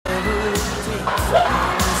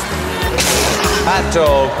That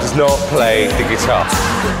dog does not play the guitar.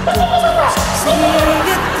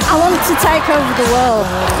 I want to take over the world.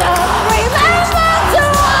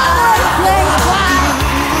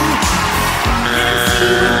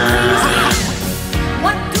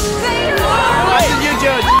 What did you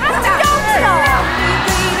judge?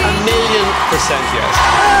 1,000,000% yes.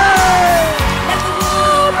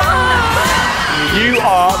 You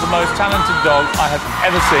are the most talented dog I have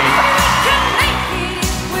ever seen.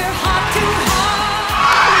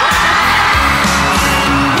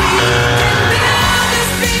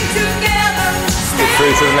 Get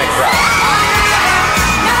through to the next round.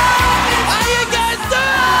 How you guys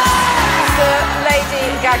doing? For Lady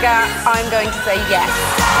Gaga, I'm going to say yes.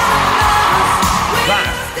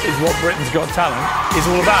 That is what Britain's Got Talent is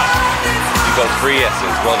all about. You got 3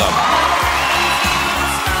 yeses. Well done.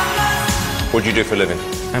 What do you do for a living?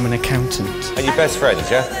 I'm an accountant. Are you best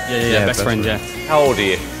friends, yeah? Yeah, best friend, yeah. How old are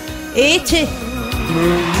you? 80.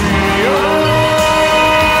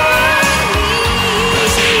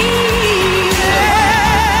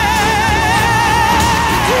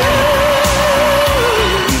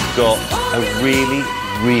 You've got a really,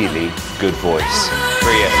 really good voice.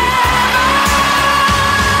 3 yeses.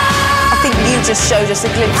 I think you just showed us a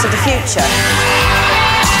glimpse of the future.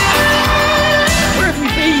 Where have we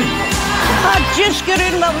been? I just got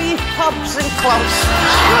in my wee pops and clumps.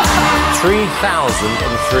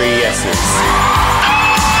 3,003 yeses.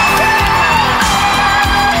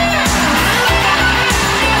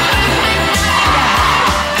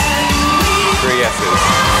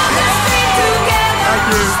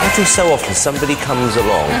 Every so often somebody comes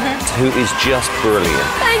along who is just brilliant.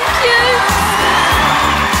 Thank you.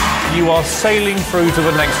 You are sailing through to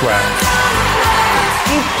the next round.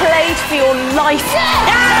 You played for your life.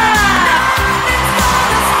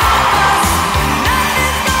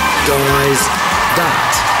 Guys,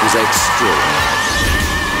 that was extraordinary.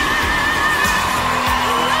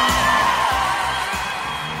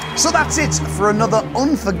 So that's it for another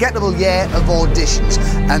unforgettable year of auditions.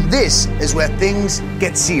 And this is where things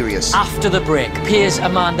get serious. After the break, Piers,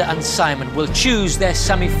 Amanda and Simon will choose their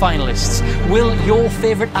semi-finalists. Will your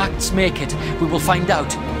favourite acts make it? We will find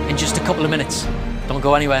out in just a couple of minutes. Don't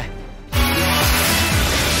go anywhere.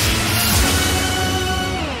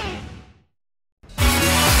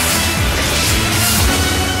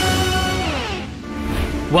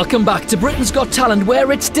 Welcome back to Britain's Got Talent,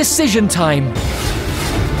 where it's decision time.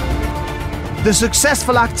 The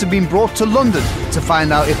successful acts have been brought to London to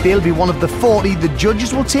find out if they'll be one of the 40 the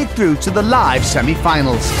judges will take through to the live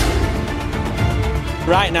semi-finals.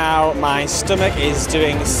 Right now, my stomach is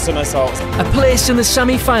doing somersaults. A place in the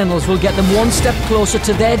semi-finals will get them one step closer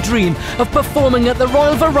to their dream of performing at the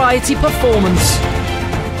Royal Variety Performance.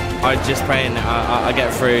 I'm just praying I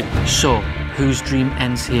get through. So, whose dream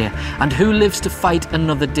ends here? And who lives to fight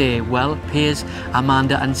another day? Well, Piers,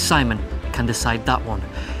 Amanda and Simon can decide that one.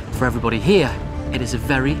 For everybody here, it is a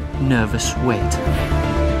very nervous wait.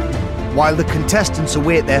 While the contestants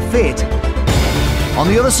await their fate, on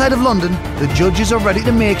the other side of London, the judges are ready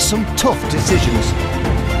to make some tough decisions.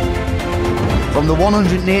 From the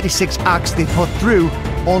 186 acts they put through,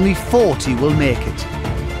 only 40 will make it.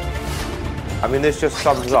 I mean, this just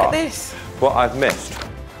sums up This. what I've missed.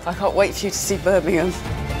 I can't wait for you to see Birmingham.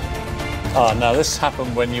 Oh, no, this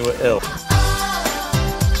happened when you were ill.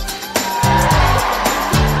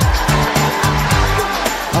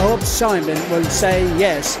 I hope Simon will say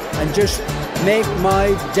yes and just make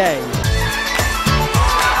my day.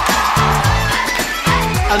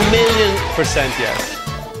 1,000,000% yes.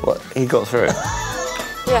 What? He got through it?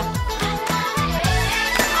 Yeah.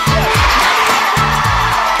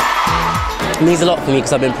 It means a lot for me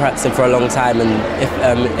because I've been practicing for a long time, and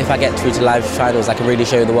if I get through to live finals, I can really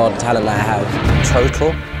show the world the talent that I have.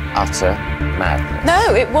 Total, utter madness.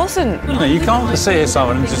 No, it wasn't. No, you can't sit here,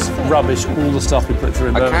 Simon, and just rubbish all the stuff we put through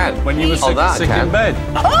in Birmingham. can. When you were sick, that I sick can. in bed.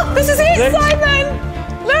 Oh, this is it, This? Simon!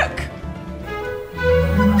 Look!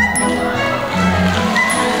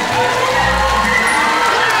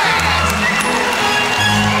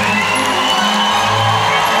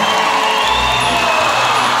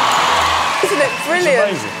 Isn't it brilliant?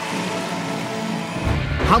 Amazing.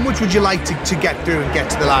 How much would you like to get through and get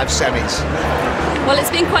to the live semis? Well,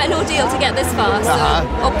 it's been quite an ordeal to get this far, so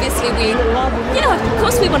obviously of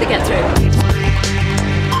course we want to get through.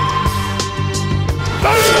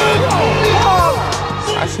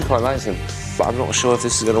 I actually quite like him, but I'm not sure if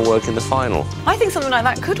this is going to work in the final. I think something like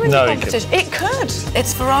that could win the competition. It could.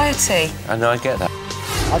 It's variety. I know, I get that.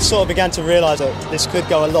 I sort of began to realise that this could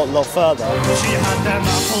go a lot further. She had them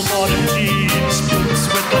apple bottom jeans, boots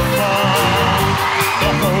with the fur.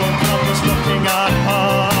 The whole club was looking at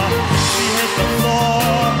her. She hit the floor.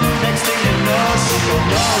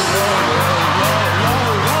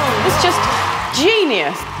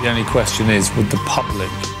 The only question is, would the public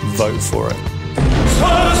vote for it?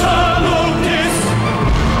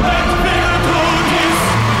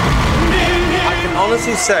 I can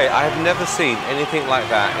honestly say I have never seen anything like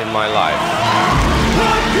that in my life.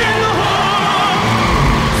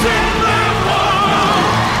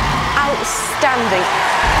 Outstanding.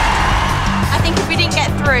 I think if we didn't get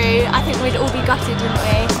through, I think we'd all be gutted, wouldn't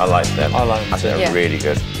we? I like them. I like them I think they're really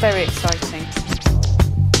good. Very exciting.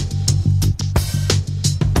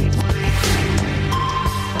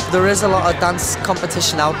 There is a lot of dance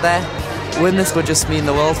competition out there. Winning this would just mean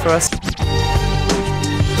the world for us.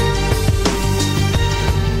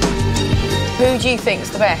 Who do you think's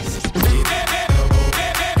the best?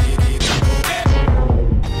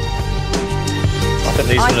 I think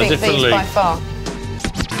these are in a different league. By far.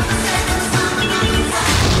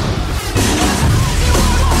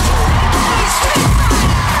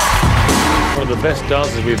 One of the best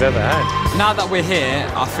dances we've ever had. Now that we're here,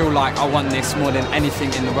 I feel like I want this more than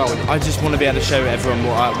anything in the world. I just want to be able to show everyone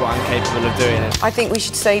what I'm capable of doing. I think we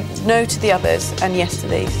should say no to the others and yes to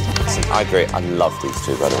these. I agree. I love these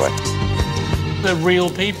two, by the way. They're real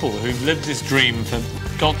people who've lived this dream for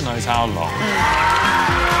God knows how long.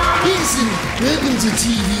 Listen, welcome to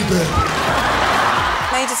TV Bird.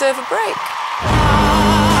 They deserve a break.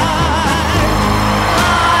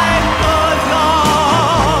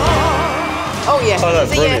 Oh yes, Oh, no,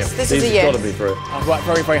 this is a yes, this is a yes. Got to be for it. I've worked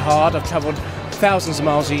very, very hard. I've travelled thousands of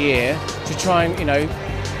miles a year to try and, you know,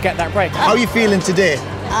 get that break. How are you feeling today?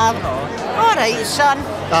 All right, son.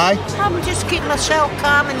 Aye. I'm just keeping myself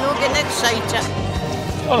calm and not getting excited.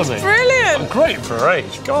 Honestly. Brilliant. I'm great for her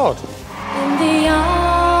age. God. In the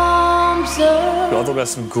arms of I thought we had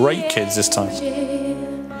some great kids this time.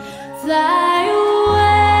 fly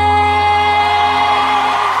away.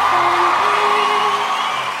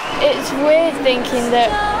 It's weird thinking that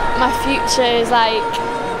my future is like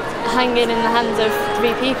hanging in the hands of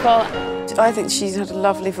 3 people. I think she's had a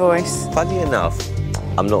lovely voice. Funny enough,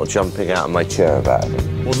 I'm not jumping out of my chair about it.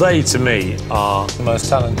 Well, they, to me, are the most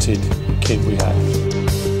talented kid we have.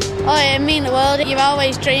 Oh, it means the world. You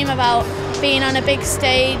always dream about being on a big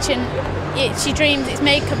stage, and she dreams it's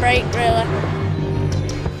make or break, really.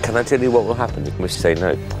 Can I tell you what will happen if we say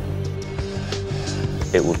no?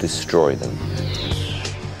 It will destroy them.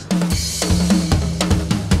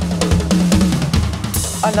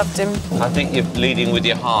 I loved him. I think you're leading with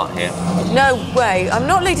your heart here. No way, I'm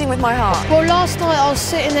not leading with my heart. Well, last night I was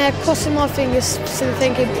sitting there crossing my fingers and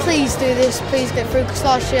thinking, please do this, please get through, because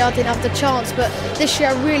last year I didn't have the chance, but this year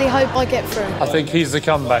I really hope I get through. I think he's the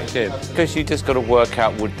comeback kid. Because you just got to work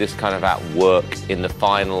out, would this kind of outwork in the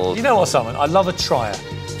finals? You know what, Simon? I love a trier.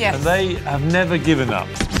 Yes. And they have never given up.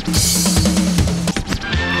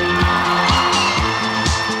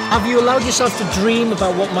 Have you allowed yourself to dream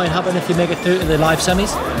about what might happen if you make it through to the live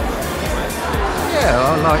semis? Yeah,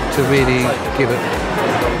 I like to really give it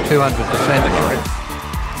 200%.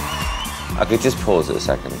 I could just pause it a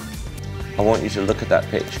second. I want you to look at that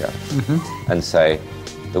picture and say,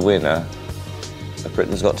 the winner of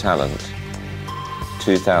Britain's Got Talent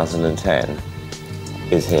 2010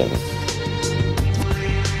 is him.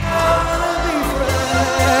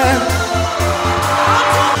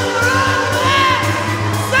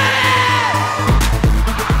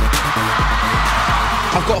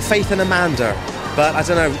 I've got faith in Amanda, but I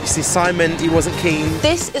don't know, you see, Simon, he wasn't keen.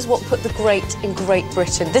 This is what put the great in Great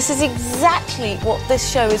Britain. This is exactly what this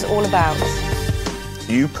show is all about.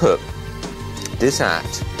 You put this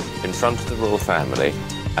act in front of the royal family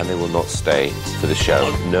and they will not stay for the show.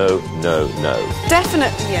 No, no, no.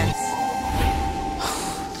 Definitely yes.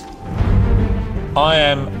 I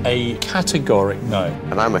am a categoric no.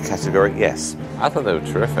 And I'm a categoric yes. I thought they were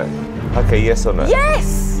terrific. Okay, yes or no?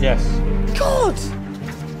 Yes! Yes. God!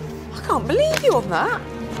 I can't believe you on that.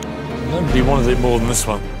 Nobody wanted it more than this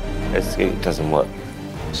one. It doesn't work.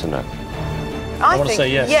 So no. I want to say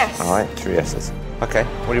yes. Yes. All right, 3 yeses. Okay,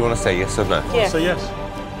 what do you want to say, yes or no? Yeah. So yes.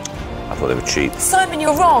 I thought they were cheap. Simon,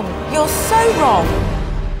 you're wrong. You're so wrong.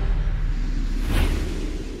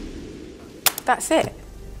 That's it.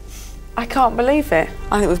 I can't believe it.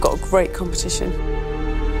 I think we've got a great competition.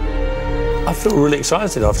 I feel really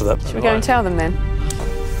excited after that. Should we go and tell them then?